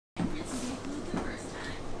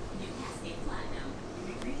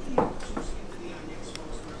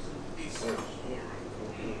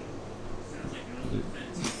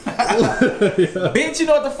Bitch, you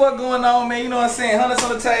know what the fuck going on, man. You know what I'm saying? Hundreds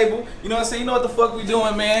on the table. You know what I'm saying? You know what the fuck we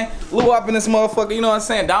doing, man. Lou up in this motherfucker. You know what I'm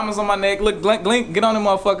saying? Diamonds on my neck. Look, glink. Get on them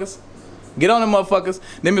motherfuckers. Get on them motherfuckers.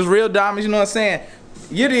 Them is real diamonds. You know what I'm saying?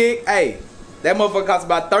 You dig? Hey, that motherfucker costs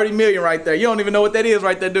about 30 million right there. You don't even know what that is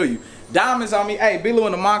right there, do you? Diamonds on me. Hey, b.lou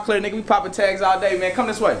in the Montclair, nigga. We popping tags all day, man. Come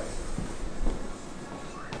this way.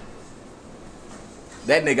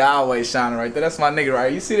 That nigga always shining right there. That's my nigga right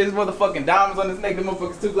here. You see this motherfucking diamonds on his neck? The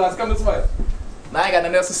motherfuckers 2 glass. Come this way. Now I ain't got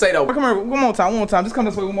nothing else to say though. Come here, one more time. Just come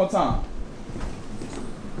this way one more time.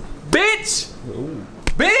 Bitch! Ooh.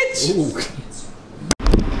 Bitch! Ooh.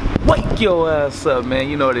 Wake your ass up, man.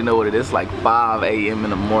 You already know what it is. It's like 5 a.m. in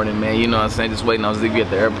the morning, man. You know what I'm saying? Just waiting on Zippy at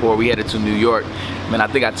the airport. We headed to New York. Man, I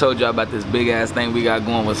think I told y'all about this big ass thing we got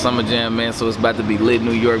going with Summer Jam, man. So it's about to be lit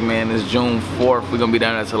New York, man. It's June 4th. We're gonna be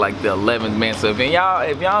down there till like the 11th, man. So if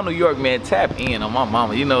y'all in New York, man, tap in on my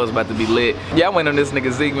mama. You know it's about to be lit. Y'all waiting on this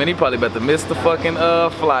nigga Zeke, man. He probably about to miss the fucking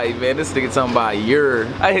flight, man. This nigga talking about a year.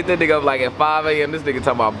 I hit that nigga up like at 5 a.m. This nigga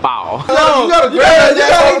talking about bow. No, you gotta grab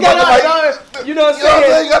that. You know what I'm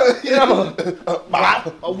saying?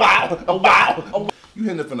 You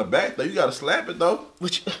hitting it from the back though. You gotta slap it though.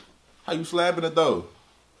 How you slapping it though?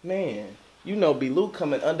 Man, you know b.lou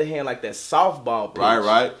coming underhand like that softball pitch.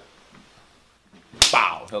 Right.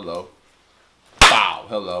 Bow, hello. Bow,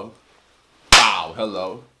 hello. Bow,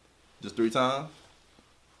 hello. Just 3 times?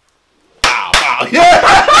 Bow, bow,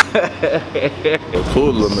 yeah!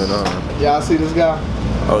 Cool little man, huh? Y'all see this guy?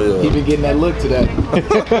 Oh yeah. He been getting that look today.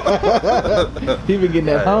 He been getting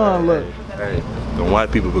that look. Hey, the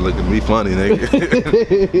white people been looking at me funny, nigga.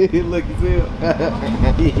 Look at him.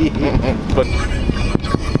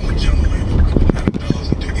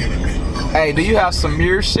 Hey, do you have some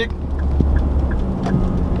mirror shit?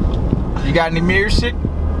 You got any mirror shit?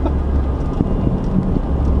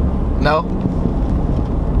 No?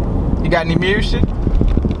 You got any mirror shit?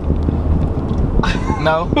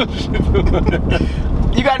 No?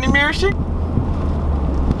 You got any mirror shit?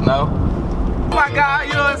 No? Oh my God,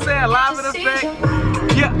 you know what I'm saying? Live in effect.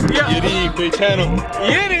 Yeah. You dig, big channel.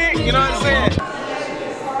 You dig, you know what I'm saying?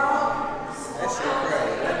 That shit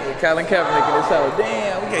crazy. That nigga Colin Kaepernick in this hoe.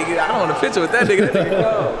 Damn, we can't get, I don't want a picture with that nigga. That nigga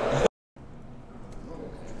cold.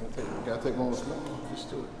 Gotta take one small. Just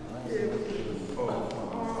do it.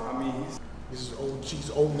 I mean, this is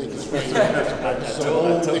old niggas right here. Some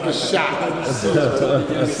old niggas shot.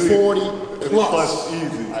 40 plus.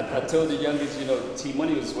 Easy. I told the youngest, you know,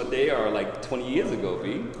 T-Money was what they are like 20 years ago,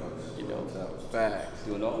 B. You know, Facts.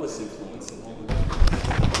 doing all this influencing.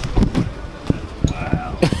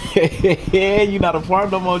 Wow. Yeah, you not a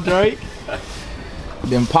part no more, Drake.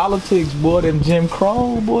 Them politics, boy, them Jim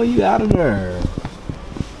Crow, boy, you out of there.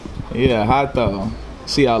 Yeah, hot though.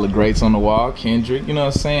 See all the greats on the wall, Kendrick, you know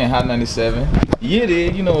what I'm saying? Hot 97. Yeah,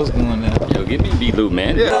 dude, you know what's going on. Yo, give me b.lou,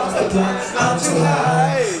 man. Yeah.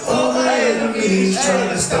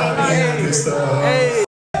 Hey.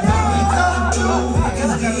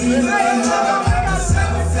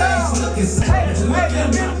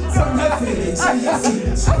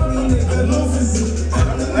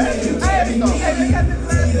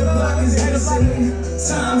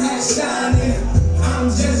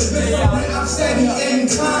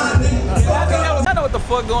 I know what the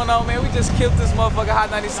fuck going on, man. We just killed this motherfucker Hot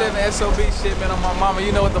 97 SOB shit, man, on my mama.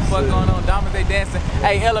 You know what the fuck going on. Diamonds, they dancing.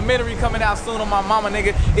 Hey, Elementary coming out soon on my mama,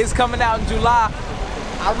 nigga. It's coming out in July.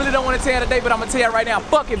 I really don't want to tell you today, but I'm gonna tell you right now.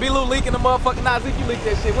 Fuck it, b.lou leaking the motherfucking. Nah, Zeke, you leak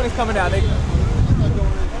that shit. When it's coming out, nigga?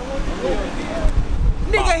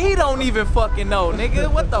 Nigga, he don't even fucking know,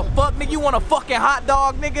 nigga. What the fuck, nigga? You want a fucking hot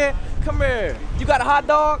dog, nigga? Come here. You got a hot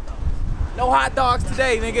dog? No hot dogs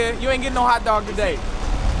today, nigga. You ain't getting no hot dog today.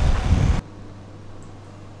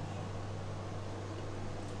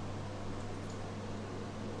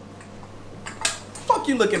 Fuck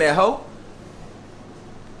you looking at, hoe?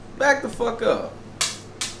 Back the fuck up.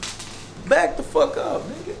 Back the fuck up,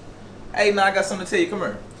 nigga. Hey, now I got something to tell you. Come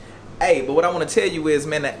here. Hey, but what I want to tell you is,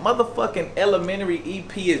 man, that motherfucking Elementary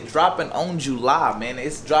EP is dropping on July, man.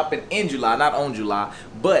 It's dropping in July, not on July.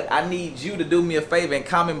 But I need you to do me a favor and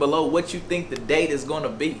comment below what you think the date is going to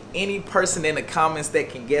be. Any person in the comments that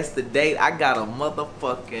can guess the date, I got a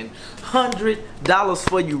motherfucking $100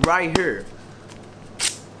 for you right here.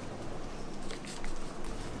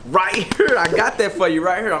 Right here, I got that for you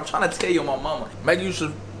right here. I'm trying to tell you, my mama. Make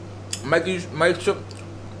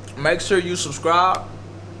sure you subscribe.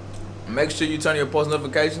 Make sure you turn your post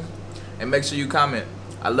notifications, and make sure you comment.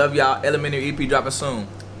 I love y'all. Elementary EP dropping soon.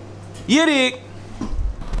 You dig?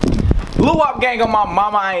 Lou Up gang on my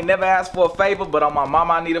mama. I ain't never asked for a favor, but on my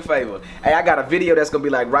mama I need a favor. Hey, I got a video that's gonna be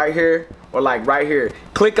like right here or like right here.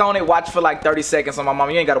 Click on it, watch for like 30 seconds on my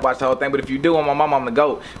mama. You ain't gotta watch the whole thing, but if you do on my mama, I'm the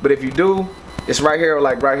GOAT. But if you do, it's right here or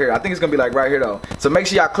like right here. I think it's gonna be like right here though. So make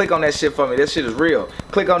sure y'all click on that shit for me. That shit is real.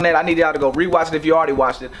 Click on that. I need y'all to go rewatch it if you already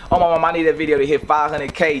watched it. Oh my mama, I need that video to hit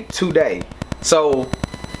 500K today. So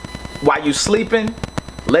while you sleeping,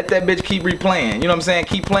 let that bitch keep replaying. You know what I'm saying?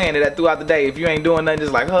 Keep playing it throughout the day. If you ain't doing nothing,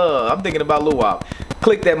 just like, I'm thinking about Lou Wop.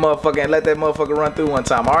 Click that motherfucker and let that motherfucker run through one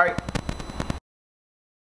time, alright?